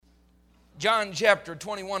John chapter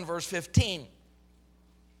 21, verse 15.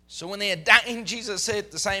 So when they had dined, Jesus said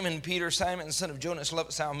to Simon Peter, Simon, son of Jonas,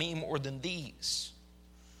 lovest thou me more than these?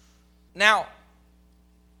 Now,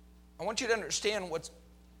 I want you to understand what's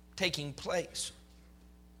taking place.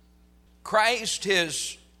 Christ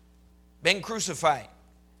has been crucified.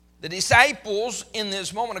 The disciples in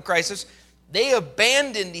this moment of crisis, they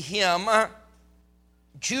abandoned him.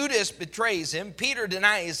 Judas betrays him. Peter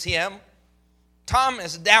denies him.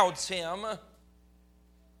 Thomas doubts him.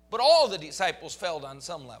 But all the disciples failed on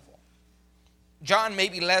some level. John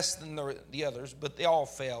maybe less than the others, but they all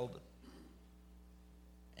failed.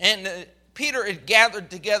 And Peter had gathered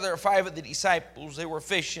together 5 of the disciples. They were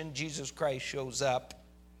fishing. Jesus Christ shows up.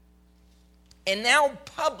 And now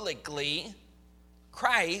publicly,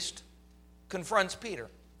 Christ confronts Peter.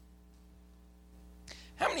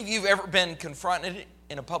 How many of you have ever been confronted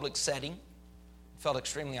in a public setting? Felt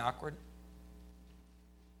extremely awkward?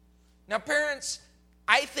 Now, parents,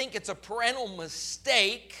 I think it's a parental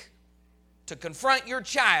mistake to confront your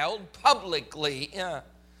child publicly. You're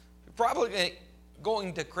probably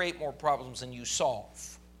going to create more problems than you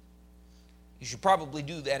solve. You should probably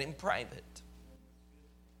do that in private.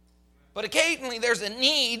 But occasionally there's a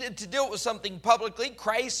need to deal with something publicly.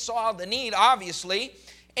 Christ saw the need, obviously,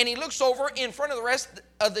 and he looks over in front of the rest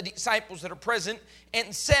of the disciples that are present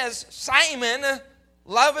and says, Simon,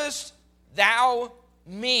 lovest thou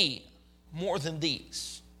me more than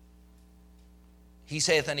these? He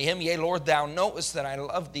saith unto him, Yea, Lord, thou knowest that I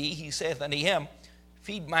love thee. He saith unto him,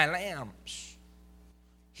 Feed my lambs.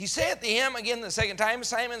 He saith to him again the second time,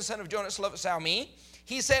 Simon, son of Jonas, lovest thou me?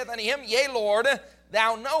 He saith unto him, Yea, Lord,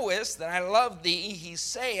 thou knowest that I love thee. He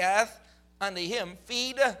saith unto him,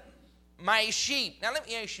 Feed my sheep. Now let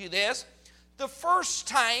me ask you this. The first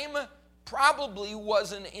time probably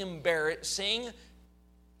wasn't embarrassing.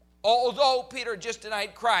 Although Peter just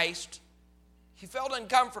denied Christ, he felt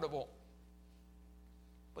uncomfortable.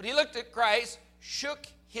 But he looked at Christ, shook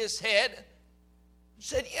his head,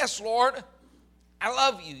 said, Yes, Lord, I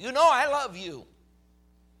love you. You know I love you.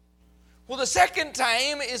 Well, the second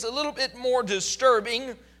time is a little bit more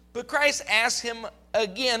disturbing, but Christ asked him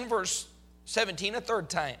again, verse 17, a third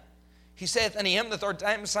time. He saith unto him the third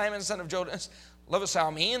time, Simon, son of Jonas, lovest thou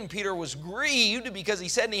me? And Peter was grieved because he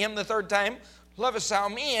said to him the third time, Lovest thou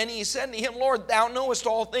me? And he said to him, Lord, thou knowest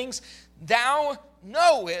all things. Thou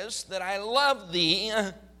knowest that I love thee.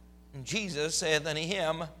 And Jesus saith unto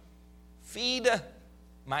him, Feed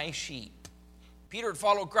my sheep. Peter had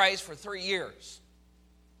followed Christ for 3 years.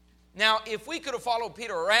 Now, if we could have followed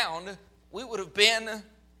Peter around, we would have been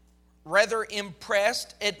rather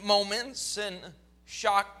impressed at moments and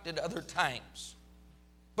shocked at other times.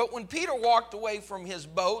 But when Peter walked away from his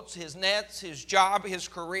boats, his nets, his job, his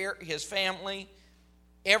career, his family,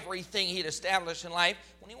 everything he'd established in life,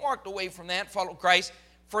 when he walked away from that, followed Christ,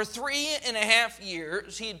 for 3.5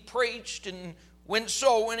 years, he'd preached and went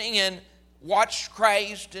soul winning and watched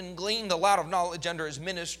Christ and gleaned a lot of knowledge under his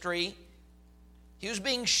ministry. He was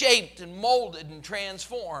being shaped and molded and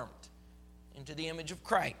transformed into the image of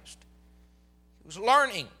Christ. He was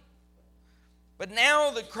learning. But now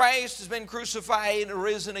that Christ has been crucified and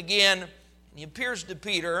risen again, and he appears to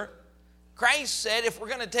Peter, Christ said, if we're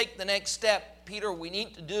going to take the next step, Peter, we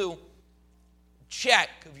need to do a check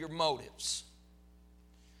of your motives.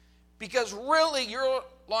 Because really your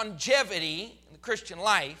longevity in the Christian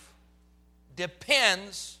life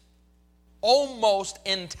depends almost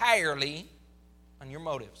entirely on your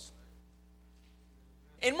motives.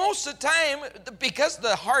 And most of the time, because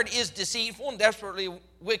the heart is deceitful and desperately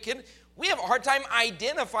wicked, we have a hard time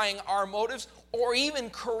identifying our motives or even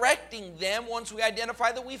correcting them once we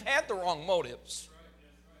identify that we've had the wrong motives.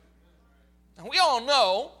 And we all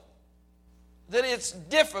know that it's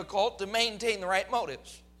difficult to maintain the right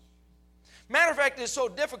motives. Matter of fact, it's so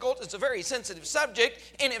difficult, it's a very sensitive subject,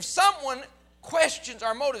 and if someone questions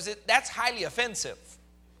our motives, that's highly offensive.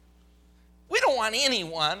 We don't want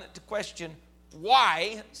anyone to question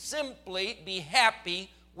why, simply be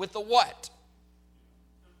happy with the what.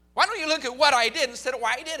 Why don't you look at what I did instead of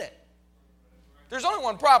why I did it? There's only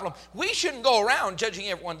one problem. We shouldn't go around judging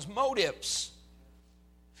everyone's motives.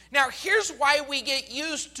 Now, here's why we get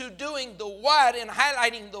used to doing the what and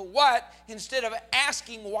highlighting the what instead of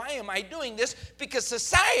asking, why am I doing this? Because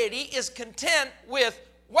society is content with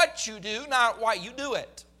what you do, not why you do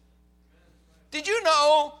it. Did you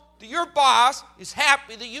know that your boss is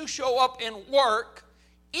happy that you show up and work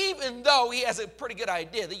even though he has a pretty good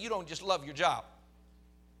idea that you don't just love your job?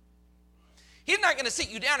 He's not going to sit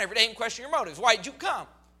you down every day and question your motives. Why did you come?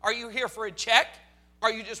 Are you here for a check?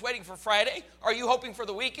 Are you just waiting for Friday? Are you hoping for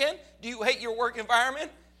the weekend? Do you hate your work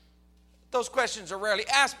environment? Those questions are rarely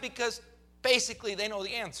asked because basically they know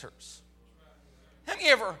the answers. Have you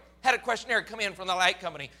ever had a questionnaire come in from the light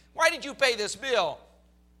company? Why did you pay this bill?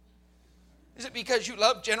 Is it because you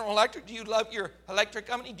love General Electric? Do you love your electric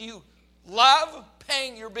company? Do you love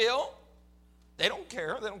paying your bill? They don't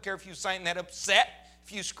care. They don't care if you signed that upset,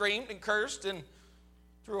 if you screamed and cursed and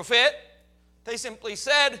threw a fit. They simply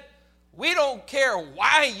said, we don't care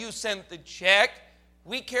why you sent the check.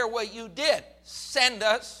 We care what you did. Send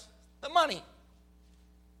us the money.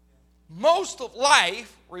 Most of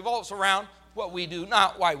life revolves around what we do,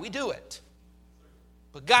 not why we do it.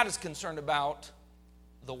 But God is concerned about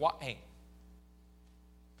the why.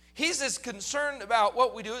 He's as concerned about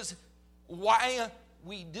what we do as why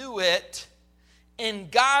we do it.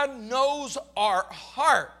 And God knows our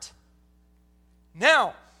heart.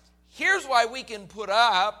 Now, here's why we can put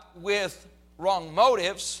up with wrong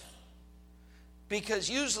motives. Because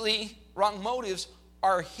usually wrong motives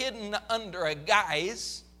are hidden under a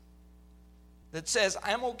guise that says,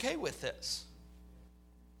 I'm okay with this.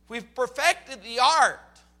 We've perfected the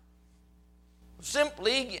art of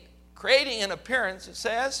simply creating an appearance that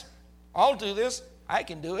says, I'll do this, I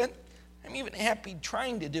can do it, I'm even happy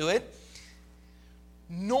trying to do it.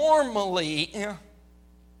 Normally,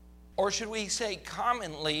 or should we say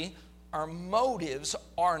commonly, our motives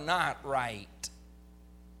are not right.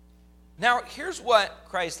 Now, here's what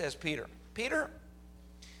Christ asked Peter. Peter,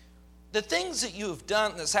 the things that you have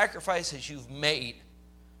done, the sacrifices you've made,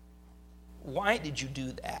 why did you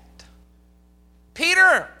do that?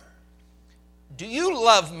 Peter, do you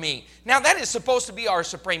love me? Now, that is supposed to be our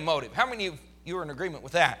supreme motive. How many of you are in agreement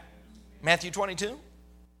with that? Matthew 22,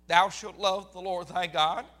 thou shalt love the Lord thy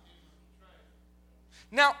God.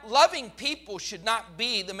 Now, loving people should not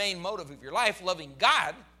be the main motive of your life. Loving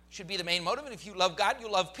God should be the main motive. And if you love God,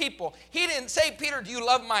 you love people. He didn't say, Peter, do you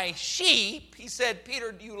love my sheep? He said,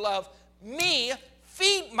 Peter, do you love me?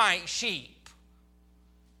 Feed my sheep.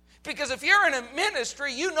 Because if you're in a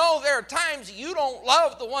ministry, you know there are times you don't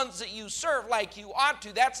love the ones that you serve like you ought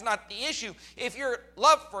to. That's not the issue. If your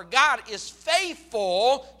love for God is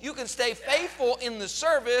faithful, you can stay faithful in the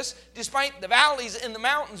service despite the valleys and the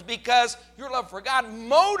mountains, because your love for God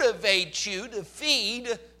motivates you to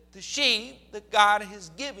feed the sheep that God has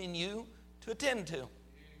given you to attend to.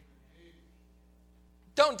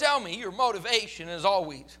 Don't tell me your motivation has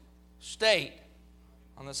always stayed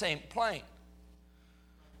on the same plane.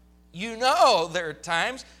 You know there are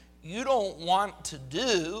times you don't want to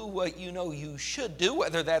do what you know you should do,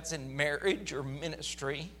 whether that's in marriage or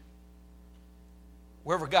ministry,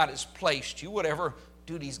 wherever God has placed you, whatever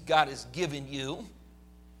duties God has given you.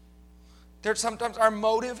 There's sometimes our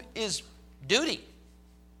motive is duty.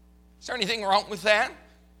 Is there anything wrong with that?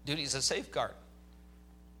 Duty is a safeguard.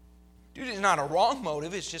 Duty is not a wrong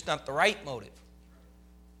motive, it's just not the right motive.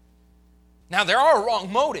 Now, there are wrong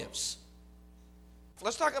motives.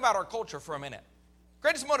 Let's talk about our culture for a minute.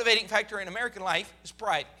 Greatest motivating factor in American life is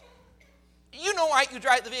pride. You know why you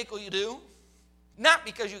drive the vehicle you do? Not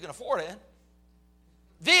because you can afford it.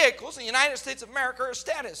 Vehicles in the United States of America are a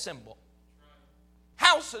status symbol.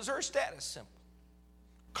 Houses are a status symbol.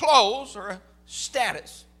 Clothes are a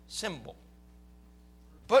status symbol.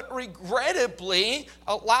 But regrettably,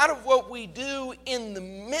 a lot of what we do in the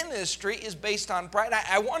ministry is based on pride.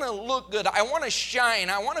 I want to look good. I want to shine.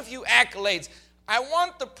 I want a few accolades. I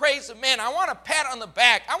want the praise of men. I want a pat on the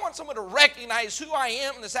back. I want someone to recognize who I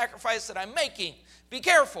am and the sacrifice that I'm making. Be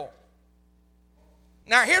careful.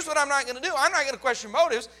 Now, here's what I'm not going to do. I'm not going to question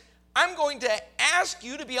motives. I'm going to ask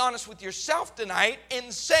you to be honest with yourself tonight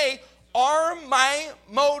and say, are my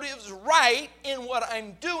motives right in what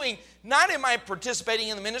I'm doing? Not am I participating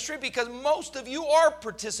in the ministry, because most of you are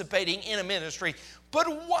participating in a ministry. But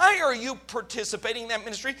why are you participating in that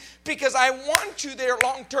ministry? Because I want you there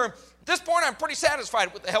long term. At this point, I'm pretty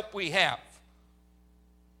satisfied with the help we have.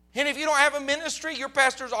 And if you don't have a ministry, your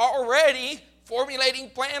pastor's already formulating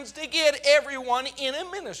plans to get everyone in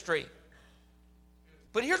a ministry.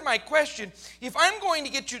 But here's my question. If I'm going to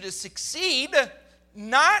get you to succeed,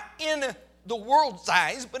 not in the world's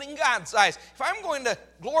eyes, but in God's eyes, if I'm going to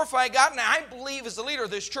glorify God, and I believe as the leader of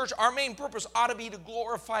this church, our main purpose ought to be to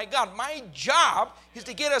glorify God. My job is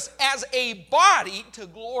to get us as a body to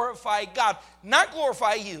glorify God, not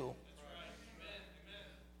glorify you.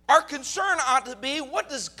 Our concern ought to be, what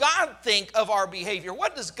does God think of our behavior?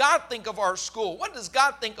 What does God think of our school? What does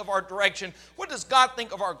God think of our direction? What does God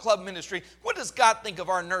think of our club ministry? What does God think of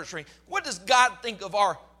our nursery? What does God think of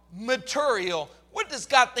our material? What does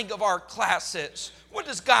God think of our classes? What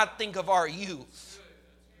does God think of our youth?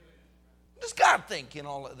 What does God think in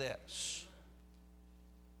all of this?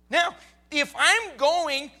 Now, if I'm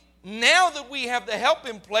going, now that we have the help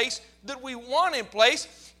in place that we want in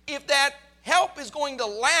place, if that help is going to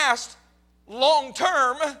last long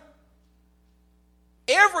term,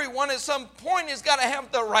 everyone at some point has got to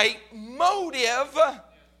have the right motive.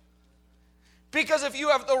 Because if you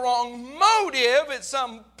have the wrong motive at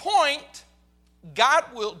some point, God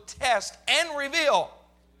will test and reveal.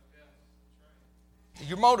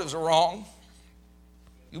 Your motives are wrong.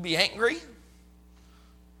 You'll be angry,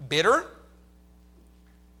 bitter,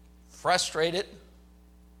 frustrated.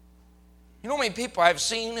 You know how many people I've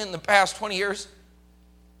seen in the past 20 years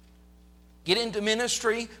get into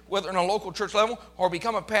ministry, whether in a local church level or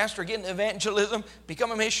become a pastor, get into evangelism, become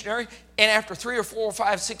a missionary, and after 3 or 4 or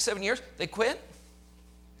 5, 6, 7 years, they quit?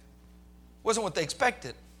 Wasn't what they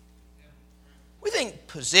expected. We think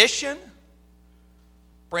position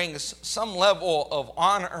brings some level of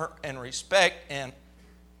honor and respect, and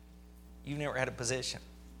you've never had a position,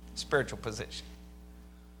 spiritual position.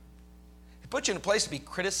 It puts you in a place to be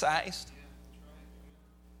criticized.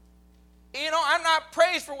 You know, I'm not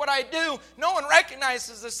praised for what I do. No one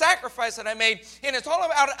recognizes the sacrifice that I made. And it's all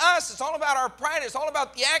about us. It's all about our pride. It's all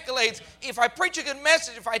about the accolades. If I preach a good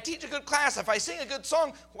message, if I teach a good class, if I sing a good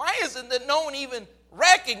song, why is it that no one even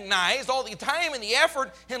recognized all the time and the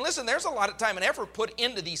effort? And listen, there's a lot of time and effort put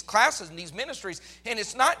into these classes and these ministries. And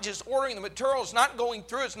it's not just ordering the material. It's not going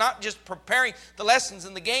through. It's not just preparing the lessons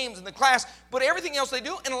and the games and the class, but everything else they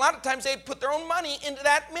do. And a lot of times they put their own money into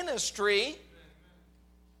that ministry.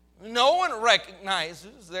 No one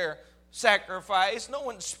recognizes their sacrifice. No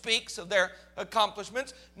one speaks of their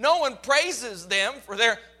accomplishments. No one praises them for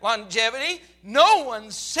their longevity. No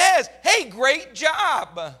one says, hey, great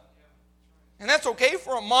job. And that's okay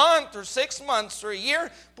for a month or 6 months or a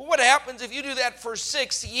year. But what happens if you do that for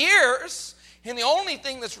 6 years and the only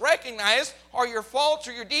thing that's recognized are your faults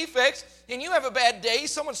or your defects, and you have a bad day,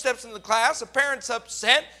 someone steps into the class, a parent's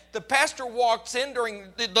upset, the pastor walks in during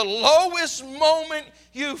the lowest moment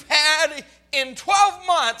you've had in 12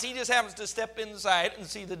 months, he just happens to step inside and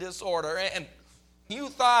see the disorder, and you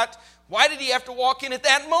thought, why did he have to walk in at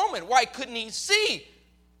that moment? Why couldn't he see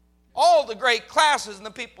all the great classes and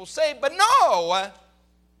the people saved? But no,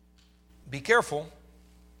 be careful,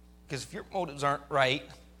 because if your motives aren't right,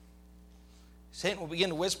 Satan will begin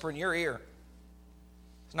to whisper in your ear.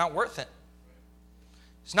 It's not worth it.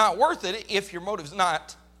 It's not worth it if your motive's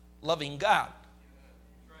not loving God.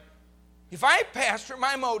 If I pastor,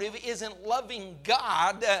 my motive isn't loving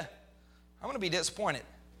God, I'm going to be disappointed.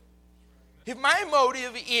 If my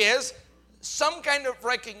motive is some kind of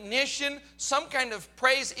recognition, some kind of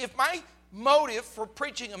praise, if my motive for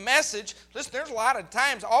preaching a message, listen, there's a lot of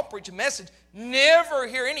times I'll preach a message, never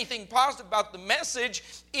hear anything positive about the message.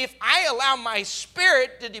 If I allow my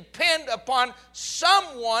spirit to depend upon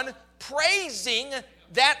someone praising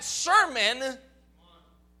that sermon,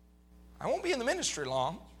 I won't be in the ministry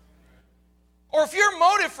long. Or if your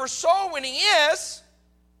motive for soul winning is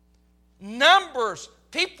numbers,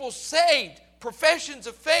 people saved, professions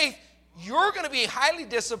of faith, you're going to be highly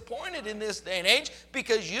disappointed in this day and age,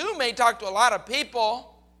 because you may talk to a lot of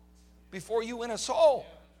people before you win a soul.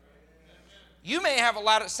 You may have a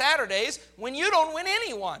lot of Saturdays when you don't win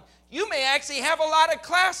anyone. You may actually have a lot of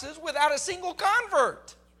classes without a single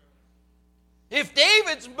convert. If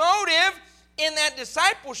David's motive in that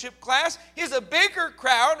discipleship class is a bigger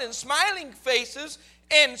crowd and smiling faces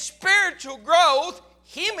and spiritual growth,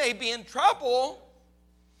 he may be in trouble,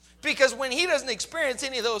 because when he doesn't experience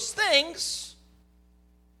any of those things,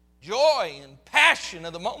 joy and passion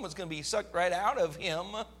of the moment is going to be sucked right out of him.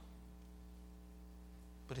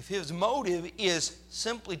 But if his motive is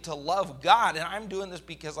simply to love God, and I'm doing this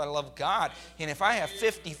because I love God, and if I have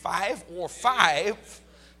 55 or 5,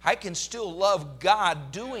 I can still love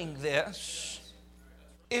God doing this.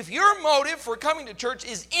 If your motive for coming to church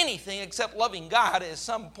is anything except loving God, at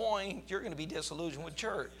some point you're going to be disillusioned with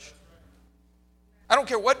church. I don't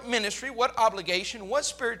care what ministry, what obligation, what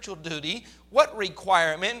spiritual duty, what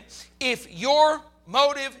requirement, if your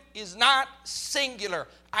motive is not singular.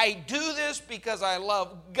 I do this because I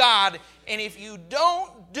love God. And if you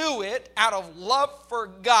don't do it out of love for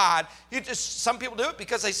God, some people do it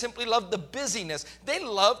because they simply love the busyness. They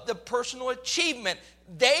love the personal achievement.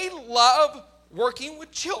 They love working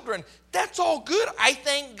with children. That's all good. I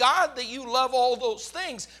thank God that you love all those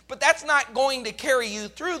things, but that's not going to carry you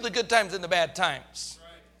through the good times and the bad times.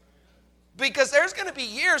 Because there's going to be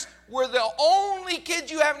years where the only kids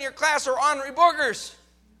you have in your class are ornery boogers.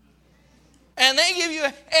 And they give you,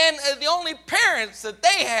 and the only parents that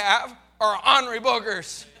they have are ornery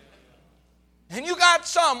boogers. And you got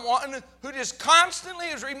someone who just constantly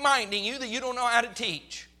is reminding you that you don't know how to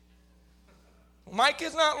teach. My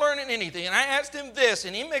kid's not learning anything. And I asked him this,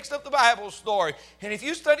 and he mixed up the Bible story. And if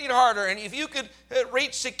you studied harder, and if you could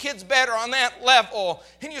reach the kids better on that level,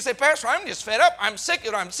 and you say, Pastor, I'm just fed up. I'm sick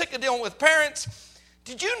of dealing with parents.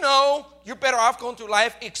 Did you know you're better off going through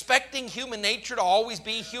life expecting human nature to always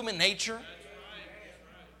be human nature?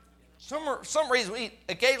 For some reason, we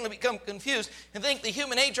occasionally become confused and think the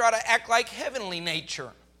human nature ought to act like heavenly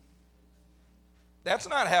nature. That's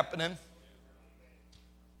not happening.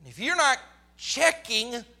 If you're not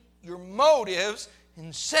checking your motives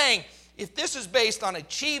and saying, if this is based on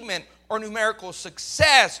achievement or numerical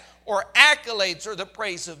success or accolades or the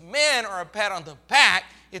praise of men or a pat on the back,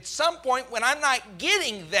 at some point when I'm not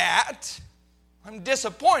getting that, I'm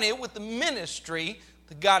disappointed with the ministry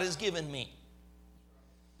that God has given me.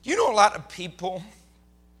 You know, a lot of people,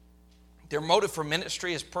 their motive for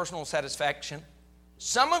ministry is personal satisfaction.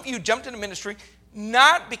 Some of you jumped into ministry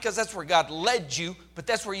not because that's where God led you, but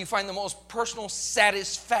that's where you find the most personal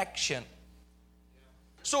satisfaction.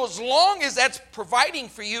 So as long as that's providing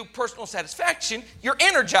for you personal satisfaction, you're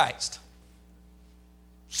energized.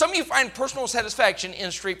 Some of you find personal satisfaction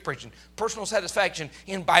in street preaching, personal satisfaction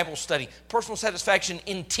in Bible study, personal satisfaction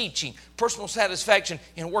in teaching, personal satisfaction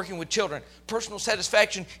in working with children, personal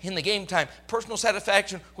satisfaction in the game time, personal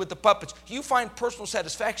satisfaction with the puppets. You find personal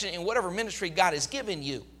satisfaction in whatever ministry God has given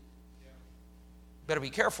you. Better be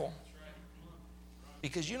careful,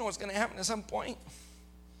 because you know what's going to happen at some point.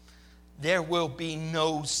 There will be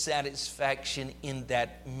no satisfaction in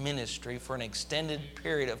that ministry for an extended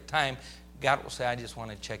period of time. God will say, I just want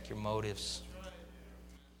to check your motives.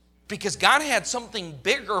 Because God had something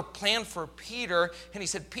bigger planned for Peter. And he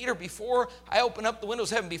said, Peter, before I open up the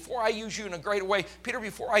windows of heaven, before I use you in a greater way, Peter,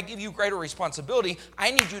 before I give you greater responsibility,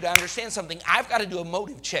 I need you to understand something. I've got to do a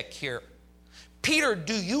motive check here. Peter,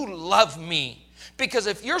 do you love me? Because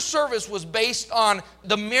if your service was based on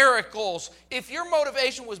the miracles, if your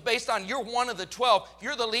motivation was based on you're one of the 12,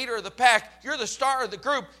 you're the leader of the pack, you're the star of the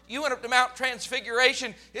group, you went up to Mount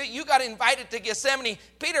Transfiguration, you got invited to Gethsemane.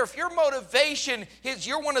 Peter, if your motivation is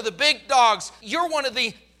you're one of the big dogs, you're one of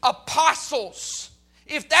the apostles,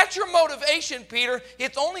 if that's your motivation, Peter,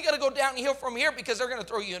 it's only going to go downhill from here, because they're going to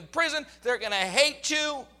throw you in prison, they're going to hate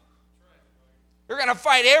you, they're going to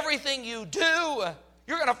fight everything you do.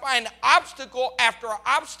 You're going to find obstacle after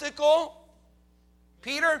obstacle.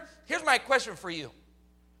 Peter, here's my question for you.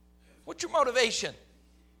 What's your motivation?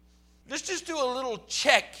 Let's just do a little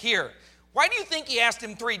check here. Why do you think he asked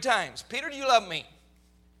him 3 times? Peter, do you love me?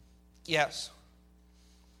 Yes.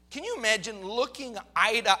 Can you imagine looking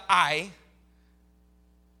eye to eye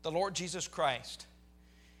the Lord Jesus Christ,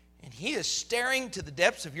 and he is staring to the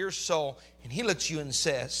depths of your soul, and he looks at you and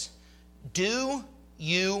says, do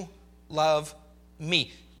you love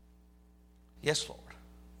me? Yes, Lord.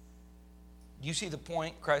 Do you see the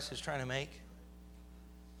point Christ is trying to make?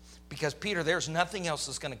 Because, Peter, there's nothing else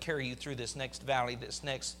that's going to carry you through this next valley, this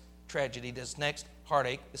next tragedy, this next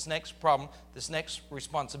heartache, this next problem, this next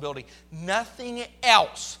responsibility. Nothing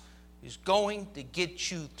else is going to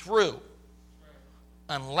get you through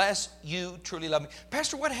unless you truly love me.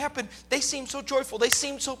 Pastor, what happened? They seemed so joyful. They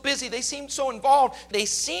seemed so busy. They seemed so involved. They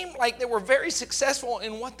seemed like they were very successful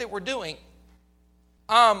in what they were doing.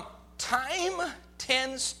 Time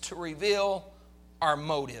tends to reveal our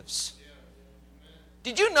motives.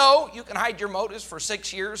 Did you know you can hide your motives for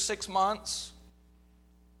 6 years, 6 months?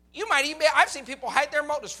 You might even I've seen people hide their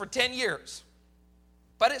motives for 10 years.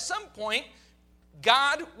 But at some point,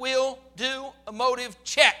 God will do a motive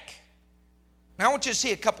check. Now, I want you to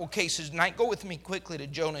see a couple cases tonight. Go with me quickly to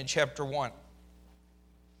Jonah chapter 1.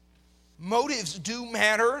 Motives do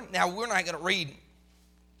matter. Now, we're not going to read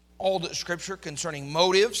all the scripture concerning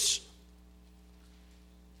motives.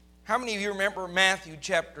 How many of you remember Matthew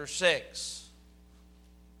chapter 6?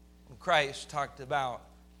 When Christ talked about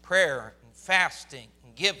prayer and fasting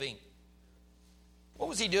and giving. What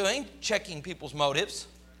was he doing? Checking people's motives.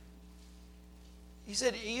 He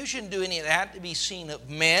said, you shouldn't do any of that to be seen of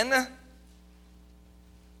men.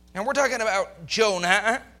 And we're talking about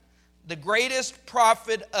Jonah, the greatest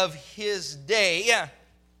prophet of his day,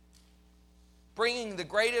 bringing the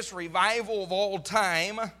greatest revival of all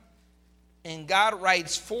time. And God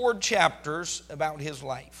writes 4 chapters about his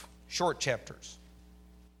life, short chapters.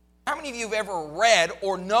 How many of you have ever read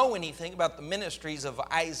or know anything about the ministries of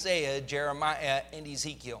Isaiah, Jeremiah, and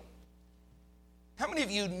Ezekiel? How many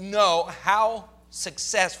of you know how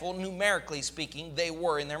successful, numerically speaking, they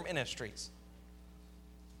were in their ministries?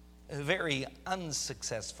 Very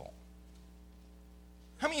unsuccessful.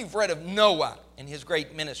 How many of you have read of Noah and his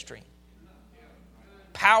great ministry?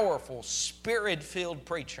 Powerful, spirit-filled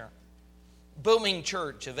preacher. Booming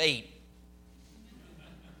church of 8.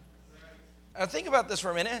 Now think about this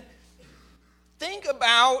for a minute. Think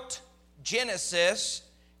about Genesis.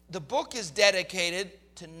 The book is dedicated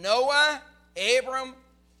to Noah, Abram,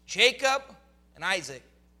 Jacob, and Isaac.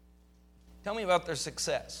 Tell me about their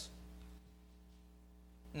success.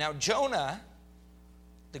 Now Jonah,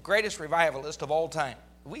 the greatest revivalist of all time.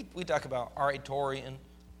 We talk about R.A. Torrey and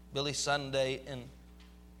Billy Sunday and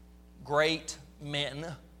great men.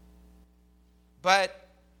 But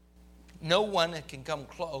no one can come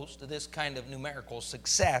close to this kind of numerical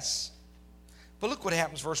success. But look what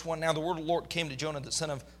happens, verse 1. Now the word of the Lord came to Jonah, the son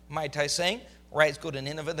of Amittai, saying, Rise, go to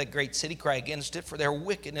Nineveh, that great city, cry against it, for their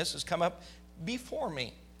wickedness has come up before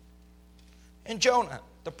me. And Jonah,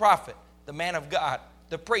 the prophet, the man of God,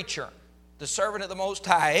 the preacher, the servant of the Most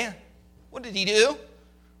High, what did he do?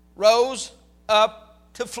 Rose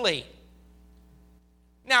up to flee.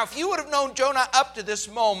 Now, if you would have known Jonah up to this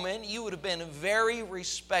moment, you would have been very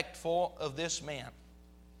respectful of this man.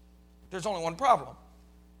 There's only one problem.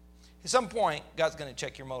 At some point, God's going to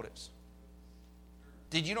check your motives.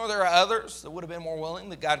 Did you know there are others that would have been more willing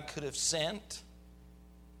that God could have sent?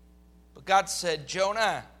 But God said,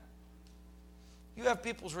 Jonah, you have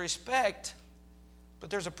people's respect, but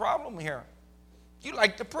there's a problem here. You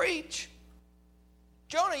like to preach.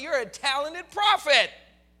 Jonah, you're a talented prophet.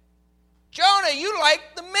 Jonah, you like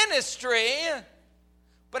the ministry.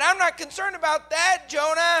 But I'm not concerned about that,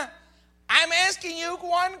 Jonah. I'm asking you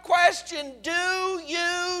one question. Do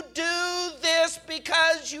you do this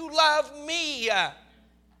because you love me? Let's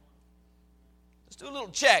do a little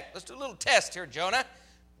check. Let's do a little test here, Jonah.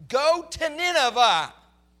 Go to Nineveh.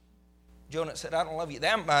 Jonah said, I don't love you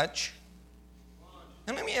that much.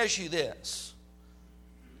 And let me ask you this.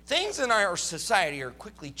 Things in our society are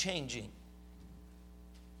quickly changing.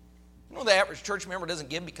 You know, the average church member doesn't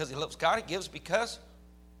give because he loves God. He gives because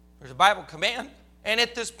there's a Bible command. And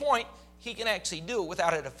at this point, he can actually do it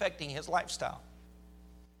without it affecting his lifestyle.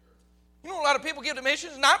 You know, a lot of people give to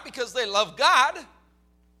missions not because they love God,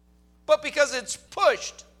 but because it's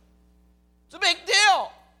pushed. It's a big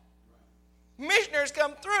deal. Missionaries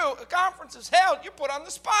come through, a conference is held, you're put on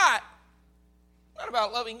the spot. Not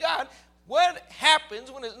about loving God. What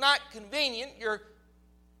happens when it's not convenient? Your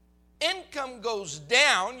income goes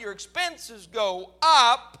down, your expenses go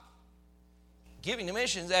up. Giving to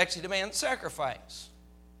missions actually demands sacrifice.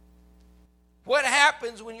 What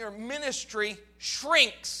happens when your ministry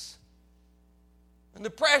shrinks and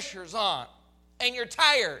the pressure's on and you're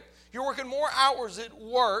tired? You're working more hours at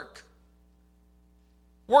work,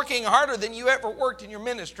 working harder than you ever worked in your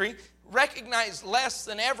ministry, recognized less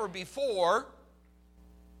than ever before.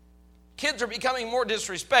 Kids are becoming more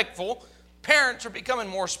disrespectful. Parents are becoming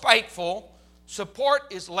more spiteful.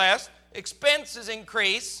 Support is less. Expenses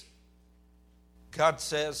increase. God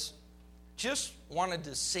says, just wanted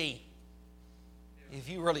to see if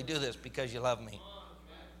you really do this because you love me.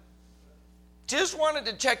 Just wanted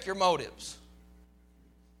to check your motives.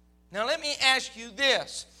 Now let me ask you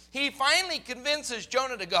this. He finally convinces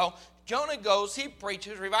Jonah to go. Jonah goes, he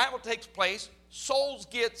preaches, revival takes place, souls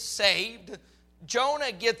get saved.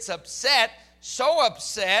 Jonah gets upset, so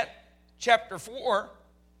upset, chapter 4,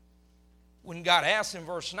 when God asked him,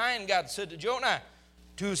 verse 9, God said to Jonah,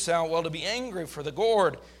 doest thou well to be angry for the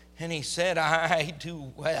gourd? And he said, I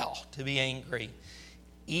do well to be angry,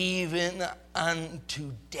 even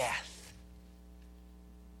unto death.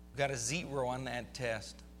 Got a 0 on that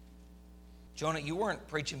test. Jonah, you weren't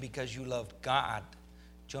preaching because you loved God.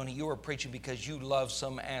 Jonah, you were preaching because you loved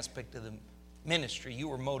some aspect of the ministry. You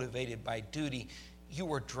were motivated by duty. You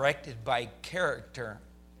were directed by character.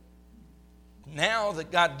 Now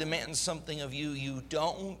that God demands something of you you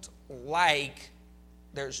don't like,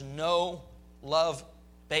 there's no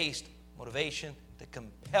love-based motivation that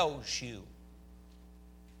compels you.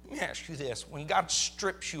 Let me ask you this. When God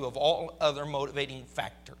strips you of all other motivating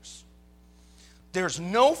factors, there's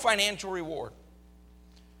no financial reward.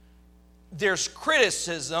 There's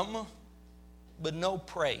criticism, but no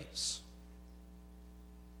praise.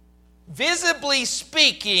 Visibly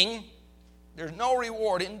speaking, there's no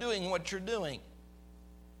reward in doing what you're doing.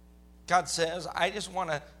 God says, I just want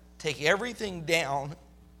to take everything down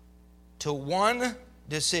to one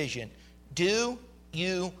decision. Do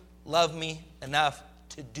you love me enough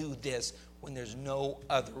to do this when there's no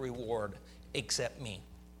other reward except me?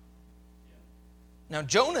 Now,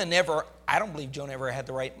 I don't believe Jonah ever had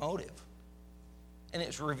the right motive. And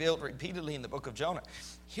it's revealed repeatedly in the book of Jonah.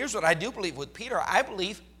 Here's what I do believe with Peter. I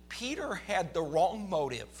believe Peter had the wrong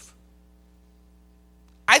motive.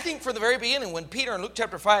 I think from the very beginning, when Peter in Luke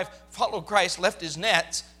chapter 5 followed Christ, left his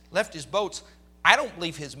nets, left his boats, I don't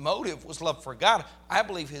believe his motive was love for God. I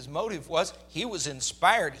believe his motive was he was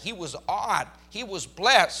inspired, he was awed, he was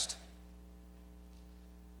blessed.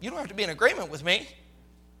 You don't have to be in agreement with me.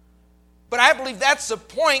 But I believe that's the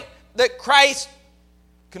point that Christ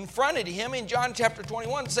confronted him in John chapter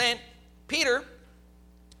 21, saying, Peter,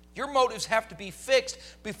 your motives have to be fixed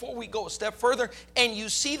before we go a step further. And you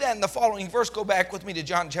see that in the following verse. Go back with me to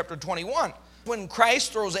John chapter 21. When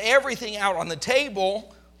Christ throws everything out on the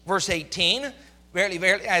table, verse 18, verily,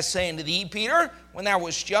 verily, I say unto thee, Peter, when thou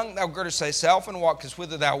wast young, thou girdest thyself and walkest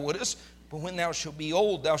whither thou wouldest. But when thou shalt be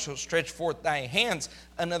old, thou shalt stretch forth thy hands,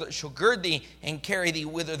 another shall gird thee and carry thee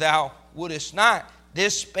whither thou wouldest not.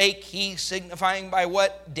 This spake he, signifying by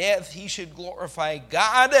what death he should glorify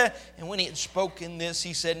God. And when he had spoken this,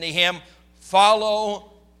 he said unto him,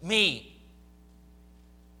 follow me.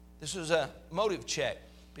 This was a motive check,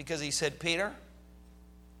 because he said, Peter,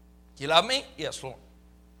 do you love me? Yes, Lord.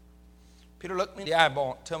 Peter, look me in the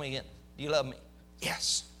eyeball. Tell me again, do you love me?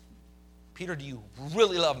 Yes. Peter, do you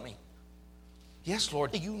really love me? Yes,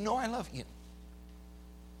 Lord. You know I love you.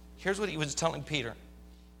 Here's what he was telling Peter.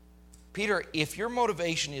 Peter, if your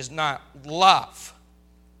motivation is not love,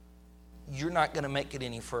 you're not going to make it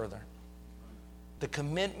any further. The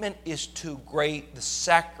commitment is too great. The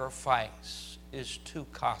sacrifice is too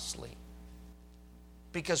costly.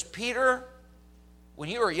 Because Peter, when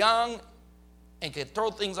you were young and could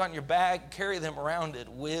throw things on your back, carry them around at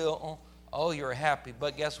will, oh, you're happy.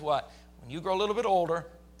 But guess what? When you grow a little bit older,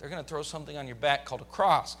 they're going to throw something on your back called a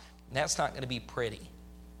cross. And that's not going to be pretty.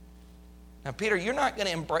 Now, Peter, you're not going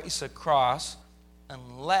to embrace a cross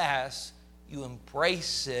unless you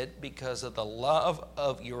embrace it because of the love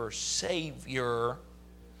of your Savior.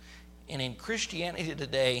 And in Christianity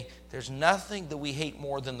today, there's nothing that we hate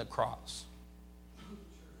more than the cross.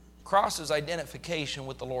 Cross is identification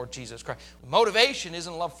with the Lord Jesus Christ. Motivation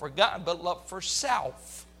isn't love for God, but love for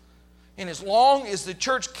self. And as long as the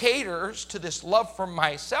church caters to this love for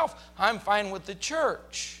myself, I'm fine with the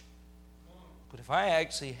church. But if I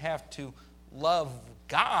actually have to love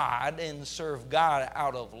God and serve God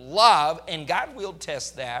out of love, and God will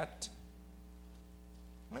test that,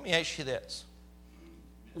 let me ask you this.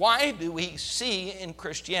 Why do we see in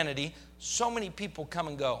Christianity so many people come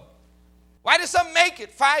and go? Why do some make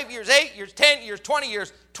it 5 years, 8 years, 10 years, 20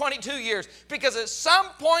 years, 22 years? Because at some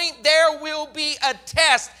point there will be a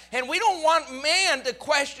test. And we don't want man to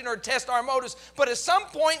question or test our motives. But at some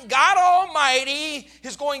point, God Almighty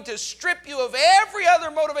is going to strip you of every other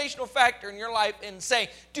motivational factor in your life and say,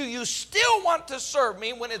 do you still want to serve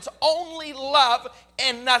me when it's only love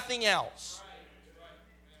and nothing else?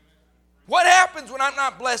 What happens when I'm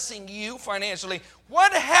not blessing you financially?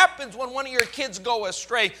 What happens when one of your kids go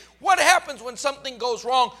astray? What happens when something goes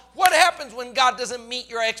wrong? What happens when God doesn't meet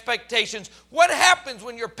your expectations? What happens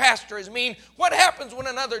when your pastor is mean? What happens when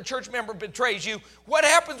another church member betrays you? What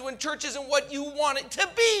happens when church isn't what you want it to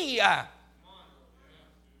be?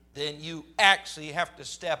 Then you actually have to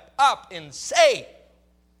step up and say,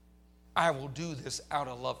 I will do this out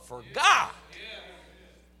of love for God.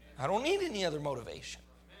 I don't need any other motivation.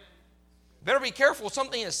 Better be careful.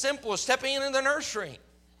 Something as simple as stepping into the nursery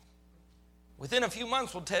within a few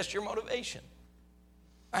months will test your motivation.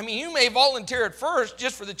 I mean, you may volunteer at first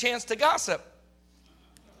just for the chance to gossip.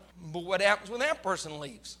 But what happens when that person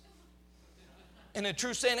leaves? And the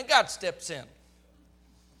true saint of God steps in.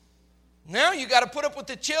 Now you got to put up with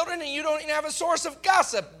the children and you don't even have a source of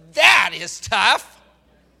gossip. That is tough.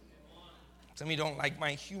 Some of you don't like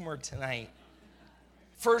my humor tonight.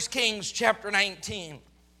 1 Kings chapter 19.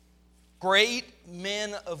 Great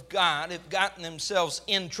men of God have gotten themselves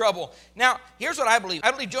in trouble. Now, here's what I believe.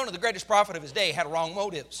 I believe Jonah, the greatest prophet of his day, had wrong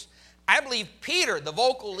motives. I believe Peter, the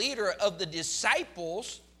vocal leader of the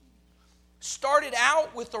disciples, started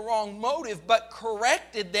out with the wrong motive, but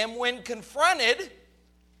corrected them when confronted.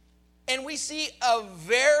 And we see a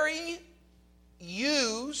very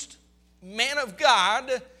used man of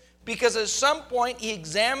God, because at some point he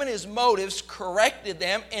examined his motives, corrected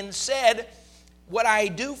them, and said, what I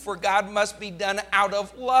do for God must be done out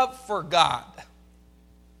of love for God.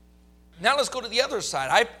 Now let's go to the other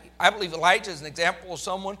side. I believe Elijah is an example of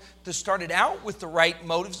someone that started out with the right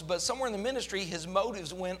motives, but somewhere in the ministry, his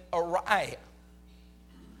motives went awry.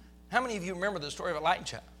 How many of you remember the story of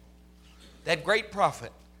Elijah? That great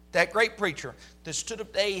prophet, that great preacher that stood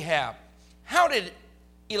up to Ahab. How did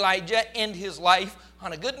Elijah end his life?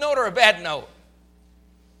 On a good note or a bad note?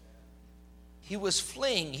 He was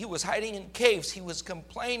fleeing. He was hiding in caves. He was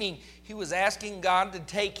complaining. He was asking God to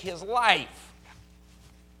take his life.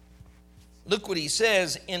 Look what he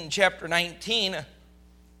says in chapter 19,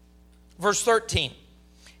 verse 13.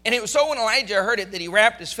 And it was so when Elijah heard it that he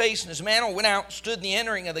wrapped his face in his mantle, went out, stood in the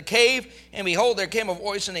entering of the cave, and behold, there came a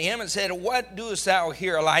voice unto him and said, what doest thou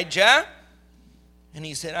here, Elijah? And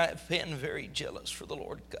he said, I have been very jealous for the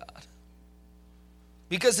Lord God,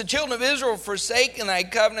 because the children of Israel have forsaken thy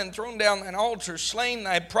covenant, thrown down thine altar, slain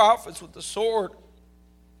thy prophets with the sword.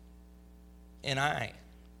 And I,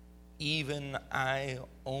 even I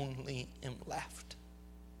only am left.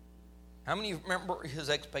 How many of you remember his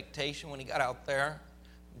expectation when he got out there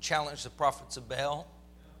and challenged the prophets of Baal?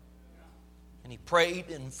 And he prayed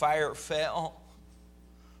and fire fell.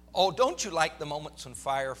 Oh, don't you like the moments when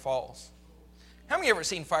fire falls? How many of you ever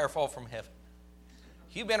seen fire fall from heaven?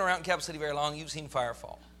 If you've been around Capital City very long, you've seen fire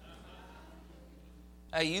fall.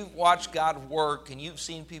 You've watched God work, and you've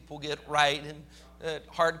seen people get right, and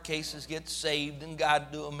hard cases get saved, and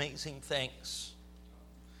God do amazing things.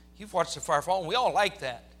 You've watched the fire fall, and we all like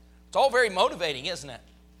that. It's all very motivating, isn't it?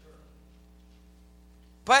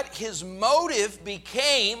 But his motive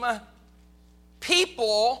became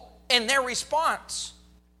people and their response.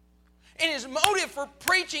 And his motive for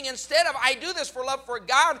preaching, instead of I do this for love for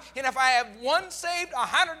God, and if I have 1 saved,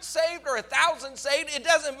 100 saved, or 1,000 saved, it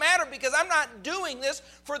doesn't matter, because I'm not doing this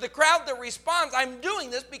for the crowd that responds. I'm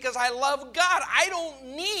doing this because I love God. I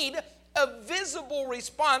don't need a visible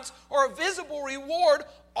response or a visible reward.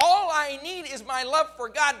 All I need is my love for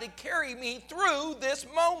God to carry me through this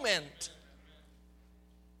moment.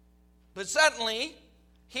 But suddenly,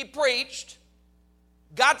 he preached,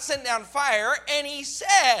 God sent down fire, and he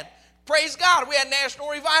said, praise God, we had national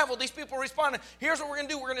revival. These people responded. Here's what we're going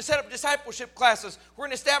to do. We're going to set up discipleship classes. We're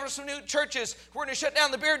going to establish some new churches. We're going to shut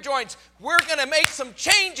down the beer joints. We're going to make some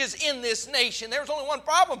changes in this nation. There was only one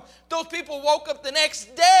problem. Those people woke up the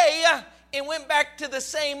next day and went back to the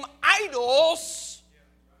same idols.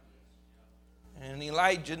 And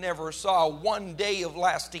Elijah never saw 1 day of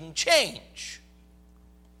lasting change.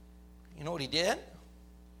 You know what he did?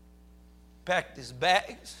 Packed his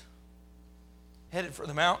bags, headed for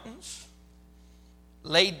the mountains,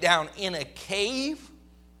 laid down in a cave,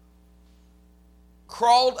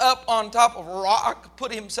 crawled up on top of a rock,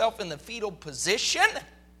 put himself in the fetal position,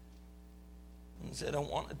 and said, I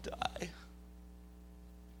want to die.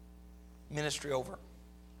 Ministry over.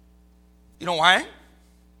 You know why?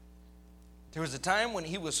 There was a time when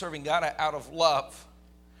he was serving God out of love,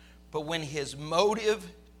 but when his motive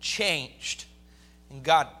changed and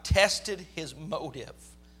God tested his motive,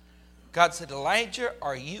 God said, Elijah,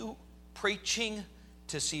 are you preaching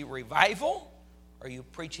to see revival? Or are you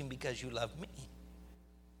preaching because you love me?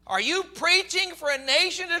 Are you preaching for a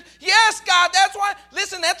nation? Yes, God, that's why.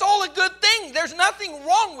 Listen, that's all a good thing. There's nothing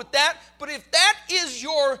wrong with that. But if that is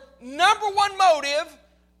your number one motive,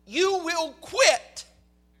 you will quit.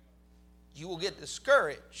 You will get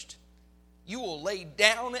discouraged. You will lay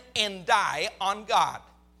down and die on God.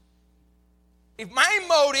 If my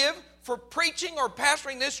motive for preaching or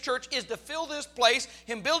pastoring this church is to fill this place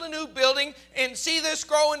and build a new building and see this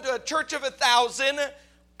grow into a church of 1,000,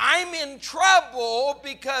 I'm in trouble,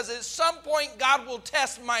 because at some point God will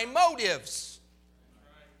test my motives.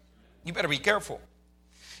 You better be careful.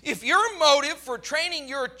 If your motive for training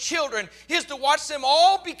your children is to watch them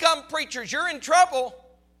all become preachers, you're in trouble.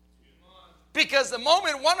 Because the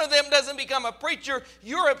moment one of them doesn't become a preacher,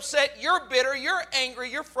 you're upset, you're bitter, you're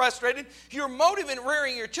angry, you're frustrated. Your motive in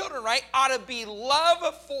rearing your children right ought to be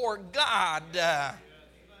love for God.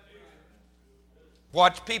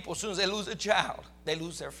 Watch people, as soon as they lose a child, they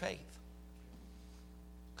lose their faith.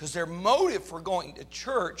 Because their motive for going to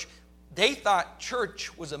church, they thought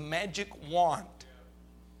church was a magic wand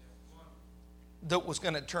that was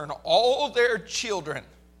going to turn all their children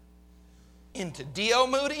into D.L.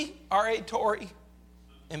 Moody, R.A. Torrey,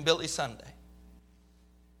 and Billy Sunday.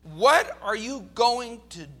 What are you going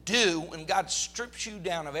to do when God strips you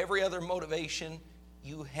down of every other motivation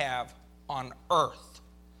you have on earth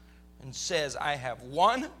and says, I have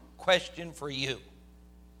one question for you?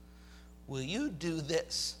 Will you do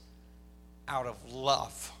this out of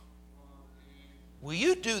love? Will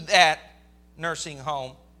you do that nursing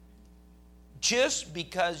home just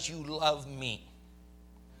because you love me?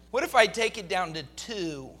 What if I take it down to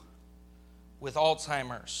 2 with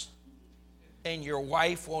Alzheimer's and your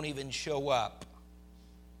wife won't even show up?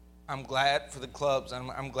 I'm glad for the clubs,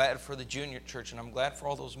 I'm glad for the junior church, and I'm glad for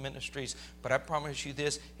all those ministries, but I promise you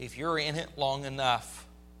this, if you're in it long enough,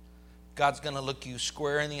 God's going to look you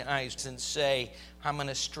square in the eyes and say, I'm going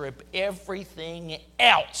to strip everything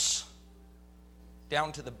else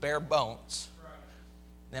down to the bare bones.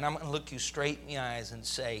 Then I'm going to look you straight in the eyes and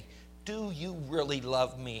say, do you really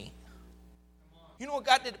love me? You know what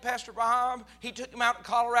God did to Pastor Bob? He took him out to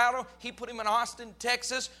Colorado. He put him in Austin,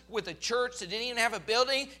 Texas, with a church that didn't even have a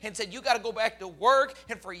building, and said, you got to go back to work.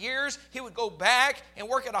 And for years, he would go back and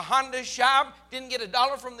work at a Honda shop, didn't get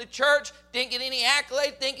 $1 from the church, didn't get any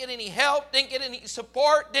accolade, didn't get any help, didn't get any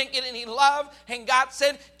support, didn't get any love. And God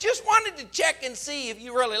said, just wanted to check and see if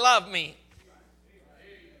you really love me.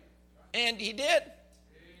 And he did.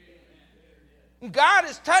 God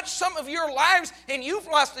has touched some of your lives, and you've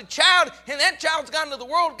lost a child, and that child's gone to the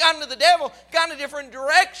world, gone to the devil, gone a different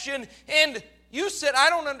direction, and you said, I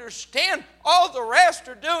don't understand. All the rest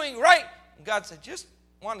are doing right. And God said, just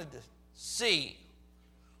wanted to see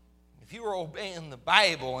if you were obeying the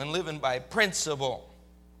Bible and living by principle.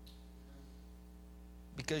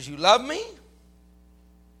 Because you love me?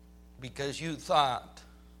 Because you thought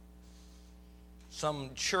some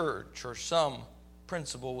church or some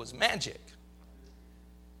principle was magic?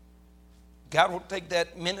 God will take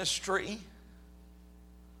that ministry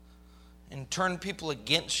and turn people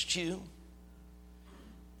against you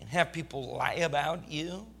and have people lie about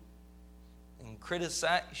you and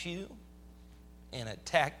criticize you and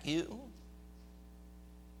attack you,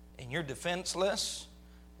 and you're defenseless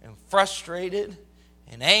and frustrated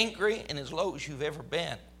and angry and as low as you've ever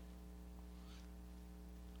been.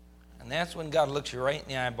 And that's when God looks you right in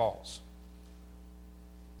the eyeballs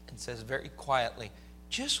and says very quietly,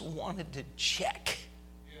 just wanted to check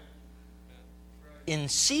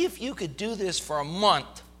and see if you could do this for a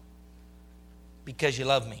month because you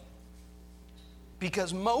love me.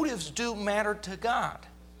 Because motives do matter to God.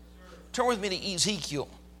 Turn with me to Ezekiel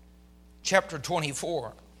chapter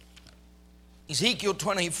 24. Ezekiel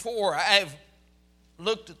 24, I've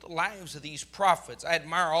looked at the lives of these prophets. I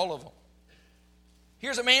admire all of them.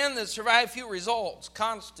 Here's a man that survived few results,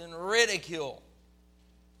 constant ridicule,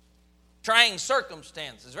 trying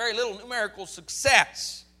circumstances, very little numerical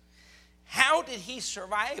success. How did he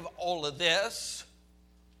survive all of this?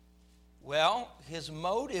 Well, his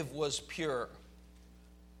motive was pure.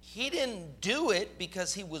 He didn't do it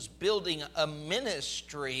because he was building a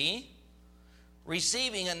ministry,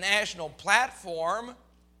 receiving a national platform,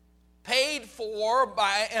 paid for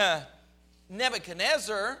by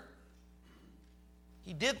Nebuchadnezzar.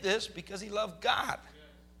 He did this because he loved God.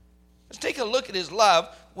 Let's take a look at his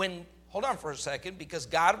love when, hold on for a second, because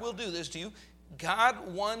God will do this to you.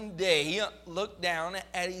 God one day looked down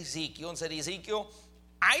at Ezekiel and said, Ezekiel,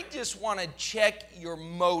 I just want to check your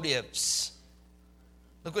motives.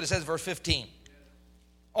 Look what it says, verse 15.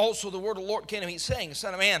 Also the word of the Lord came to me, saying,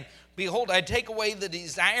 Son of man, behold, I take away the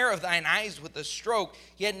desire of thine eyes with a stroke,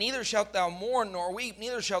 yet neither shalt thou mourn nor weep,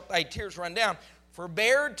 neither shalt thy tears run down.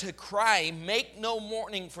 Forbear to cry, make no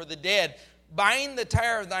mourning for the dead. Bind the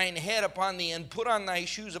tire of thine head upon thee, and put on thy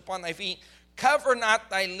shoes upon thy feet. Cover not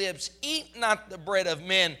thy lips, eat not the bread of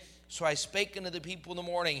men. So I spake unto the people in the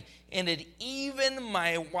morning, and that even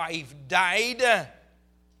my wife died,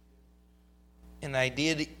 and I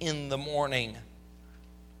did in the morning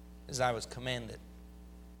as I was commanded.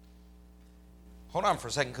 Hold on for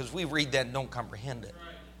a second, because we read that and don't comprehend it.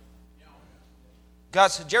 God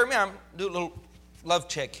said, Jeremy, I'm doing a little love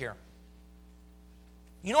check here.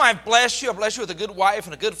 You know, I've blessed you. I've blessed you with a good wife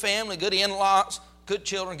and a good family, good in-laws, good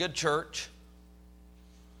children, good church.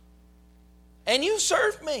 And you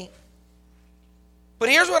served me. But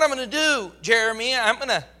here's what I'm going to do, Jeremy. I'm going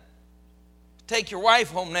to take your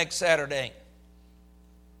wife home next Saturday.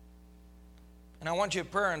 And I want you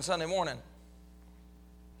at prayer on Sunday morning.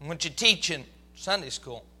 I want you teaching Sunday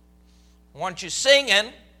school. I want you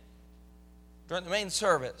singing during the main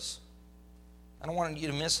service. I don't want you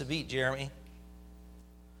to miss a beat, Jeremy.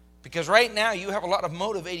 Because right now you have a lot of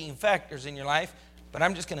motivating factors in your life, but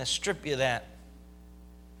I'm just going to strip you of that.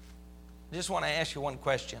 I just want to ask you one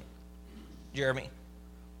question, Jeremy.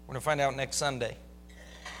 We're going to find out next Sunday.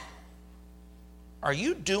 Are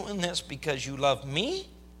you doing this because you love me?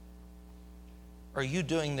 Or are you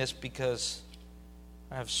doing this because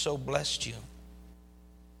I have so blessed you?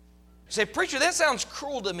 You say, preacher, that sounds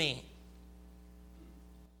cruel to me.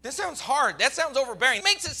 That sounds hard. That sounds overbearing. It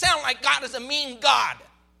makes it sound like God is a mean God.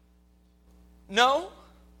 No.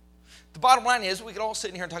 The bottom line is we could all sit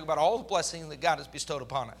in here and talk about all the blessings that God has bestowed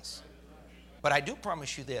upon us. But I do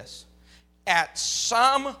promise you this. At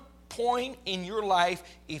some point in your life,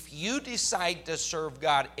 if you decide to serve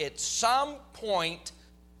God, at some point,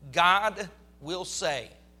 God will say,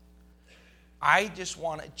 I just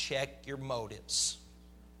want to check your motives.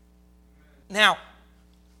 Now,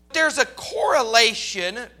 there's a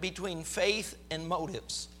correlation between faith and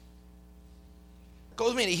motives. Go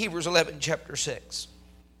with me to Hebrews 11, chapter 6.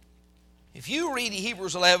 If you read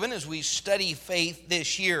Hebrews 11 as we study faith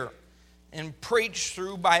this year and preach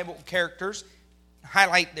through Bible characters,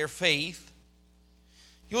 highlight their faith.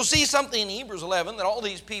 You'll see something in Hebrews 11 that all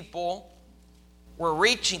these people were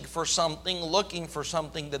reaching for something, looking for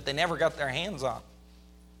something that they never got their hands on.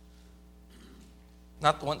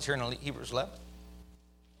 Not the ones here in Hebrews 11.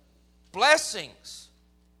 Blessings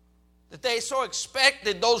that they so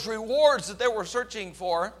expected, those rewards that they were searching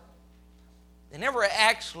for, they never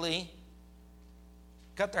actually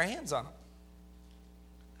got their hands on them.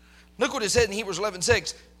 Look what it said in Hebrews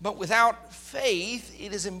 11:6. But without faith,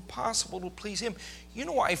 it is impossible to please Him. You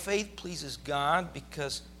know why faith pleases God?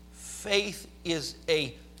 Because faith is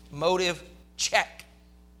a motive check.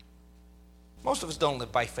 Most of us don't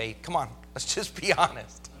live by faith. Come on, let's just be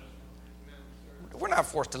honest. We're not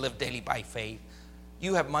forced to live daily by faith.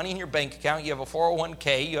 You have money in your bank account. You have a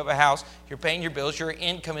 401k. You have a house. You're paying your bills. Your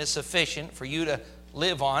income is sufficient for you to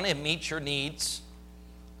live on and meet your needs.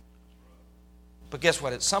 But guess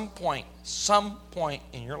what? At some point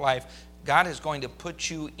in your life, God is going to put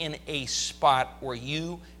you in a spot where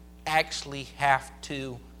you actually have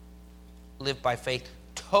to live by faith.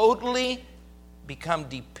 Totally become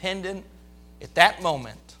dependent at that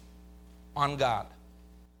moment on God.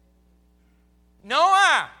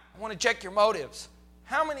 Noah, I want to check your motives.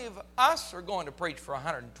 How many of us are going to preach for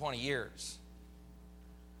 120 years?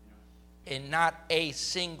 And not a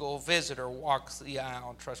single visitor walks the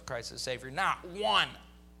aisle and trusts Christ as Savior. Not one.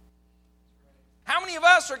 How many of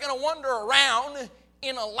us are going to wander around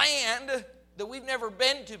in a land that we've never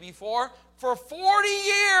been to before for 40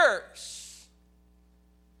 years,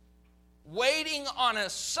 waiting on a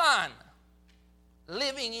son,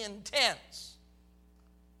 living in tents?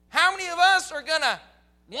 How many of us are going to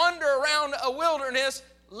wander around a wilderness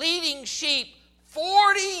leading sheep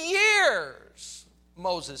 40 years?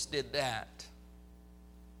 Moses did that.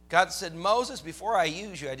 God said, Moses, before I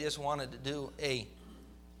use you, I just wanted to do a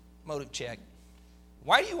motive check.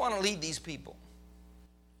 Why do you want to lead these people?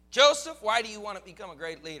 Joseph, why do you want to become a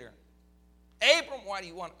great leader? Abram, why do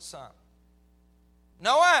you want a son?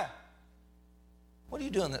 Noah, what are you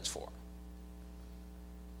doing this for?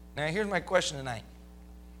 Now, here's my question tonight.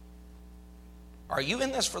 Are you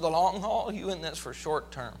in this for the long haul? Are you in this for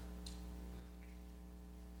short term?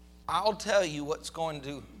 I'll tell you what's going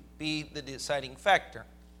to be the deciding factor.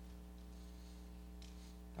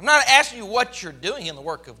 I'm not asking you what you're doing in the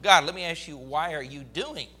work of God. Let me ask you, why are you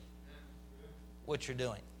doing what you're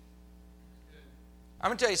doing? I'm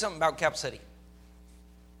going to tell you something about Capital City.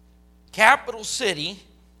 Capital City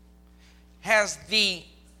has the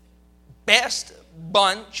best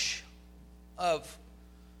bunch of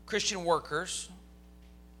Christian workers,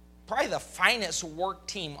 probably the finest work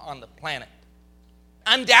team on the planet.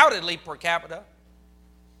 Undoubtedly per capita.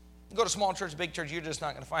 You go to small church, big church, you're just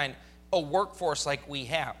not going to find a workforce like we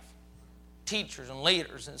have. Teachers and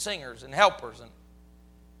leaders and singers and helpers and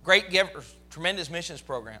great givers, tremendous missions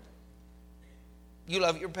program. You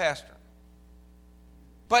love your pastor.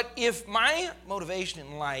 But if my motivation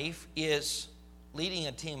in life is leading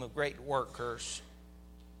a team of great workers,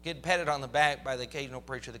 getting patted on the back by the occasional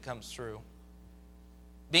preacher that comes through,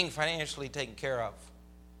 being financially taken care of,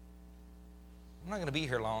 I'm not going to be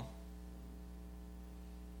here long.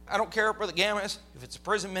 I don't care, Brother Gammas, if it's a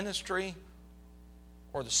prison ministry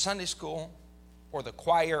or the Sunday school or the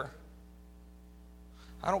choir.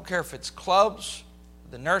 I don't care if it's clubs,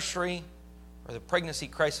 the nursery, or the pregnancy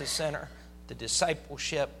crisis center, the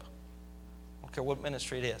discipleship. I don't care what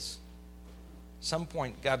ministry it is. At some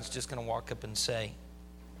point, God's just going to walk up and say,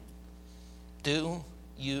 do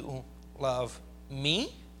you love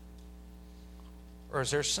me? Or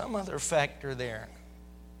is there some other factor there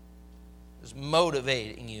that's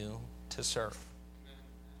motivating you to serve?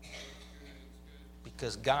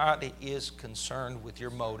 Because God is concerned with your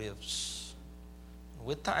motives.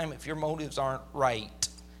 With time, if your motives aren't right,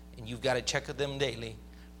 and you've got to check them daily,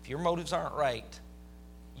 if your motives aren't right,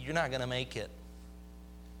 you're not going to make it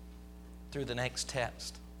through the next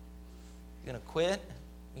test. You're going to quit,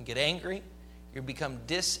 you get angry, you become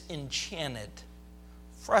disenchanted,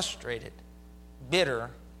 frustrated, bitter,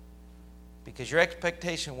 because your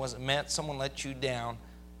expectation wasn't met, someone let you down,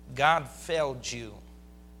 God failed you.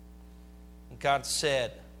 And God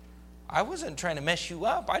said, I wasn't trying to mess you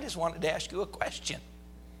up, I just wanted to ask you a question.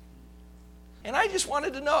 And I just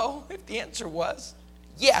wanted to know if the answer was,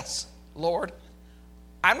 yes, Lord.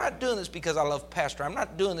 I'm not doing this because I love Pastor. I'm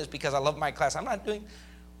not doing this because I love my class. I'm not doing...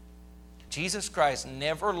 Jesus Christ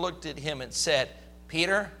never looked at him and said,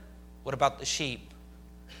 Peter, what about the sheep?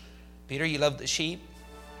 Peter, you love the sheep?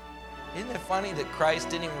 Isn't it funny that Christ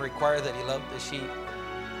didn't even require that he loved the sheep?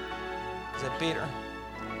 He said, Peter,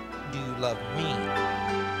 do you love me?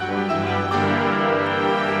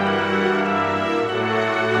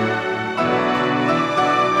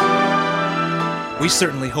 We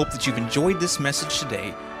certainly hope that you've enjoyed this message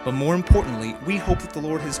today, but more importantly, we hope that the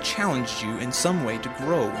Lord has challenged you in some way to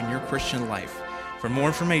grow in your Christian life. For more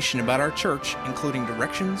information about our church, including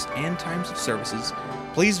directions and times of services,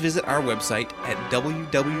 please visit our website at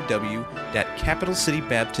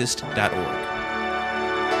www.capitalcitybaptist.org.